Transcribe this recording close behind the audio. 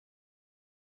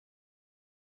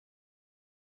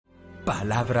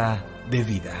Palabra de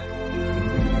vida.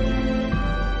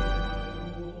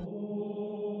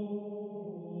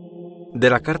 De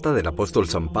la carta del apóstol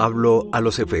San Pablo a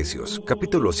los Efesios,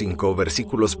 capítulo 5,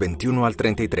 versículos 21 al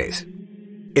 33.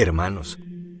 Hermanos,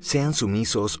 sean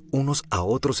sumisos unos a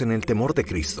otros en el temor de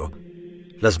Cristo.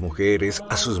 Las mujeres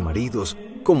a sus maridos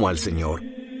como al Señor,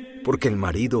 porque el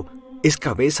marido es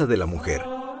cabeza de la mujer,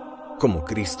 como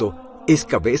Cristo es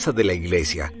cabeza de la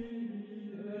iglesia.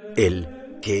 Él,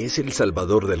 que es el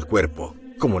Salvador del cuerpo,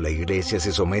 como la iglesia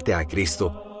se somete a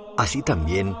Cristo, así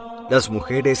también las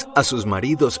mujeres a sus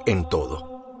maridos en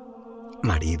todo.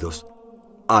 Maridos,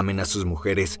 amen a sus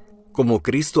mujeres como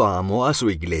Cristo amó a su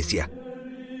iglesia.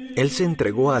 Él se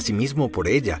entregó a sí mismo por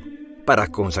ella, para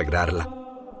consagrarla,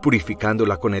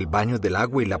 purificándola con el baño del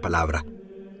agua y la palabra,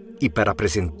 y para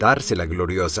presentársela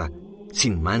gloriosa,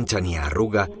 sin mancha ni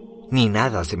arruga, ni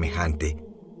nada semejante,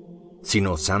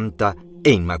 sino santa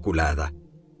e inmaculada.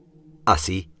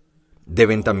 Así,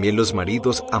 deben también los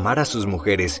maridos amar a sus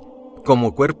mujeres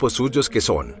como cuerpos suyos que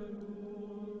son.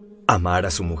 Amar a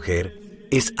su mujer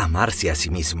es amarse a sí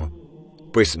mismo,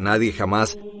 pues nadie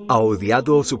jamás ha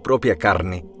odiado su propia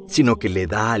carne, sino que le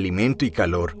da alimento y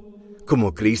calor,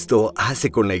 como Cristo hace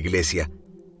con la iglesia,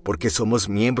 porque somos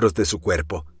miembros de su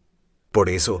cuerpo. Por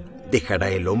eso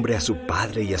dejará el hombre a su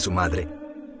padre y a su madre,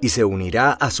 y se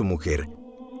unirá a su mujer,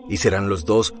 y serán los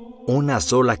dos una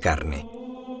sola carne.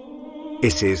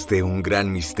 Es este un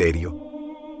gran misterio,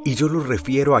 y yo lo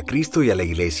refiero a Cristo y a la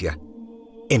iglesia.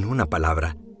 En una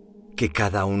palabra, que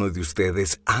cada uno de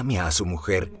ustedes ame a su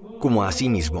mujer como a sí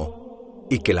mismo,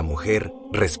 y que la mujer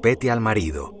respete al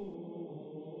marido.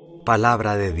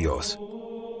 Palabra de Dios.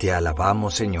 Te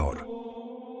alabamos, Señor.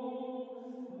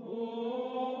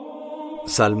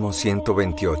 Salmo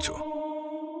 128.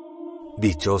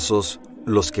 Dichosos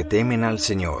los que temen al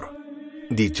Señor.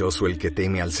 Dichoso el que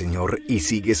teme al Señor y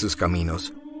sigue sus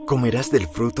caminos. Comerás del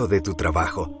fruto de tu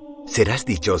trabajo. Serás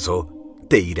dichoso,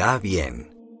 te irá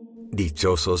bien.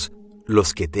 Dichosos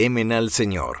los que temen al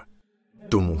Señor.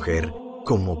 Tu mujer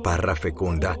como parra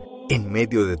fecunda en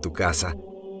medio de tu casa.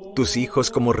 Tus hijos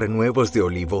como renuevos de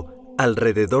olivo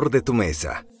alrededor de tu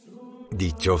mesa.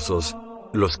 Dichosos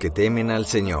los que temen al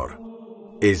Señor.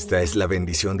 Esta es la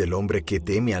bendición del hombre que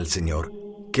teme al Señor.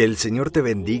 Que el Señor te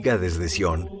bendiga desde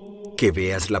Sión, que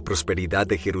veas la prosperidad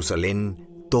de Jerusalén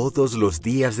todos los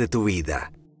días de tu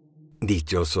vida.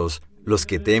 Dichosos los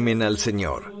que temen al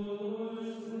Señor.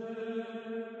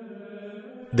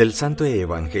 Del Santo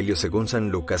Evangelio según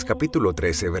San Lucas, capítulo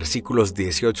 13, versículos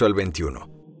 18 al 21.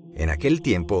 En aquel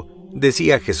tiempo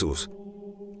decía Jesús: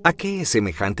 ¿A qué es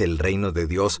semejante el reino de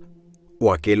Dios?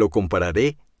 ¿O a qué lo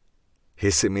compararé?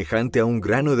 Es semejante a un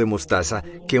grano de mostaza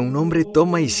que un hombre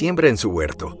toma y siembra en su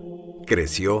huerto.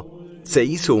 Creció, se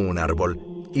hizo un árbol,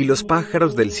 y los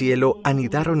pájaros del cielo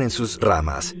anidaron en sus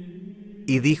ramas.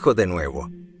 Y dijo de nuevo: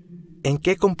 ¿En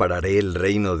qué compararé el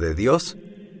reino de Dios?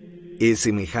 Es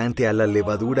semejante a la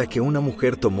levadura que una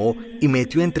mujer tomó y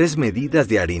metió en 3 medidas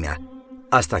de harina,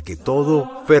 hasta que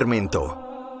todo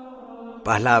fermentó.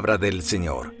 Palabra del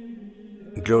Señor.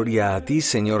 Gloria a ti,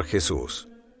 Señor Jesús.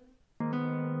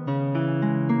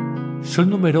 Son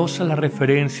numerosas las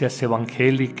referencias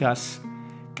evangélicas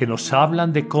que nos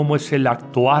hablan de cómo es el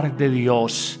actuar de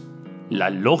Dios, la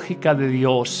lógica de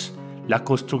Dios, la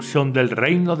construcción del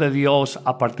reino de Dios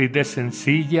a partir de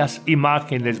sencillas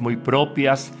imágenes muy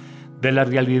propias de la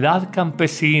realidad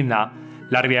campesina,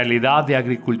 la realidad de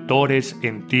agricultores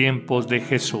en tiempos de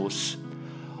Jesús.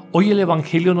 Hoy el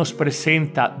Evangelio nos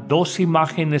presenta 2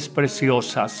 imágenes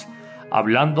preciosas,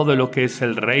 hablando de lo que es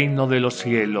el reino de los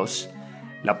cielos.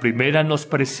 La primera nos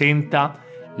presenta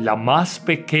la más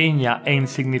pequeña e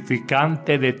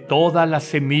insignificante de todas las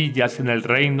semillas en el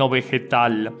reino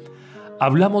vegetal.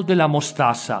 Hablamos de la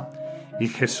mostaza, y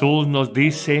Jesús nos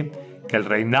dice que el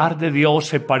reinar de Dios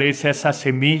se parece a esa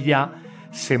semilla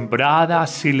sembrada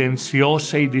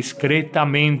silenciosa y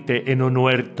discretamente en un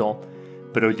huerto,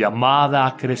 pero llamada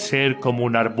a crecer como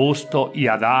un arbusto y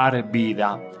a dar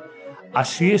vida.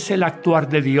 Así es el actuar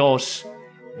de Dios,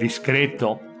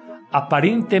 discreto,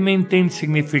 aparentemente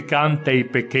insignificante y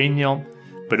pequeño,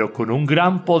 pero con un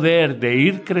gran poder de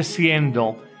ir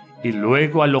creciendo y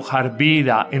luego alojar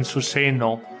vida en su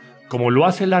seno, como lo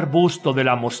hace el arbusto de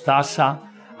la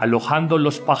mostaza, alojando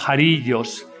los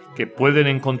pajarillos que pueden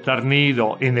encontrar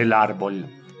nido en el árbol.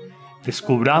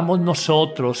 Descubramos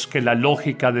nosotros que la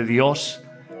lógica de Dios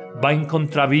va en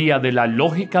contravía de la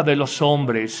lógica de los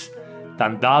hombres,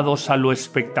 tan dados a lo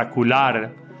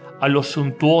espectacular, a lo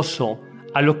suntuoso,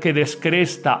 a lo que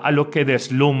descresta, a lo que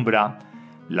deslumbra.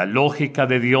 La lógica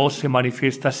de Dios se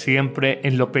manifiesta siempre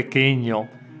en lo pequeño,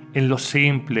 en lo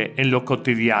simple, en lo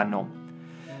cotidiano.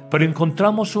 Pero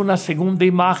encontramos una segunda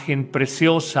imagen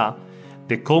preciosa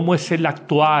de cómo es el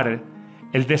actuar,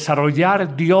 el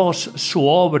desarrollar Dios su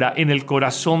obra en el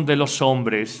corazón de los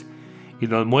hombres, y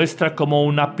nos muestra como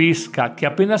una pizca que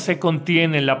apenas se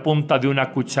contiene en la punta de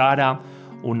una cuchara,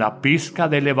 una pizca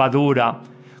de levadura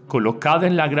colocada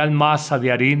en la gran masa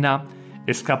de harina,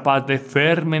 es capaz de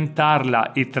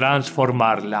fermentarla y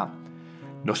transformarla.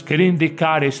 Nos quiere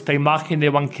indicar esta imagen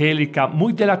evangélica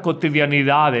muy de la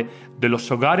cotidianidad de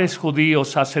los hogares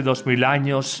judíos hace 2000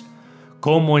 años,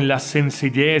 cómo en la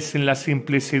sencillez, en la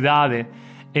simplicidad,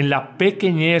 en la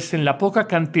pequeñez, en la poca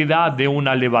cantidad de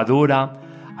una levadura,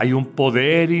 hay un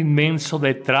poder inmenso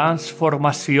de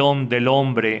transformación del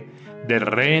hombre, de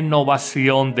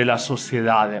renovación de la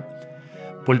sociedad.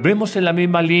 Volvemos en la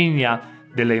misma línea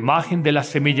de la imagen de la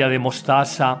semilla de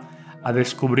mostaza a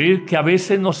descubrir que a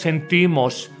veces nos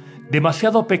sentimos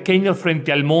demasiado pequeños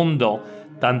frente al mundo,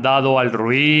 tan dado al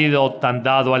ruido, tan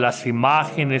dado a las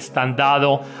imágenes, tan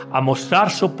dado a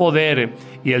mostrar su poder.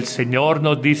 Y el Señor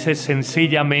nos dice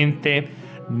sencillamente: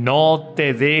 no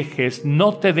te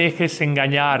dejes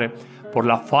engañar por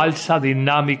la falsa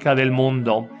dinámica del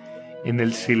mundo. En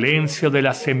el silencio de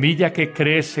la semilla que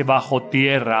crece bajo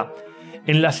tierra,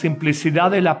 en la simplicidad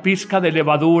de la pizca de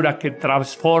levadura que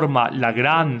transforma la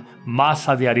gran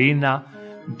masa de harina,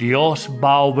 Dios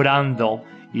va obrando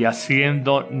y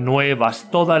haciendo nuevas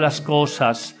todas las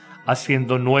cosas,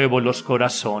 haciendo nuevos los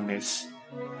corazones.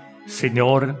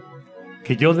 Señor,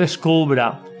 que yo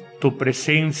descubra tu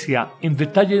presencia en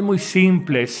detalles muy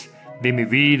simples de mi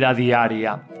vida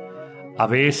diaria. A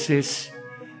veces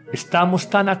estamos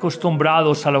tan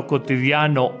acostumbrados a lo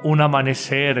cotidiano, un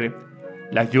amanecer,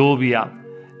 la lluvia,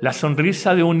 la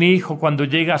sonrisa de un hijo cuando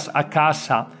llegas a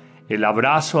casa, el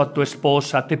abrazo a tu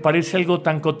esposa, te parece algo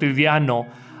tan cotidiano.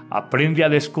 Aprende a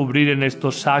descubrir en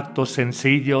estos actos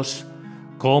sencillos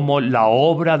cómo la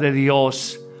obra de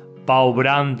Dios va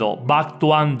obrando, va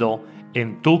actuando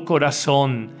en tu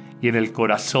corazón y en el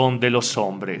corazón de los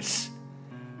hombres.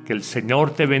 Que el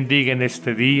Señor te bendiga en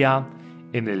este día,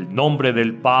 en el nombre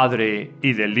del Padre,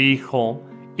 y del Hijo,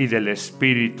 y del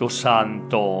Espíritu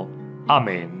Santo.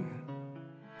 Amén.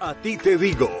 A ti te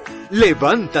digo,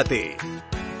 levántate.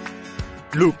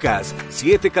 Lucas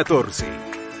 7:14.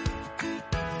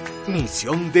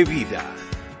 Misión de vida.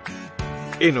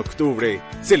 En octubre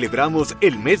celebramos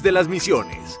el mes de las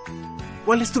misiones.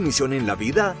 ¿Cuál es tu misión en la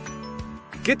vida?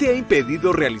 ¿Qué te ha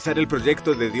impedido realizar el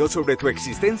proyecto de Dios sobre tu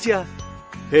existencia?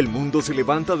 El mundo se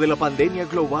levanta de la pandemia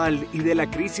global y de la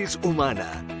crisis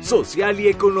humana, social y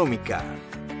económica.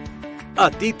 A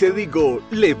ti te digo,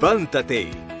 levántate.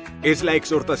 Es la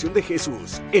exhortación de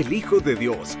Jesús, el Hijo de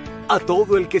Dios, a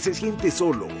todo el que se siente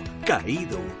solo,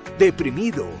 caído,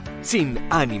 deprimido, sin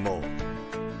ánimo.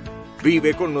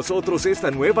 Vive con nosotros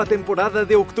esta nueva temporada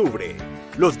de octubre,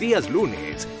 los días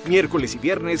lunes, miércoles y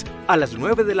viernes a las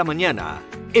 9 de la mañana,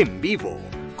 en vivo,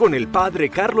 con el Padre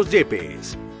Carlos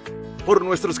Yepes, por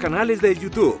nuestros canales de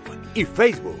YouTube y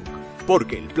Facebook,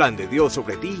 porque el plan de Dios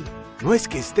sobre ti no es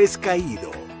que estés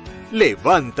caído.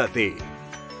 ¡Levántate!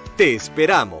 ¡Te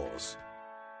esperamos!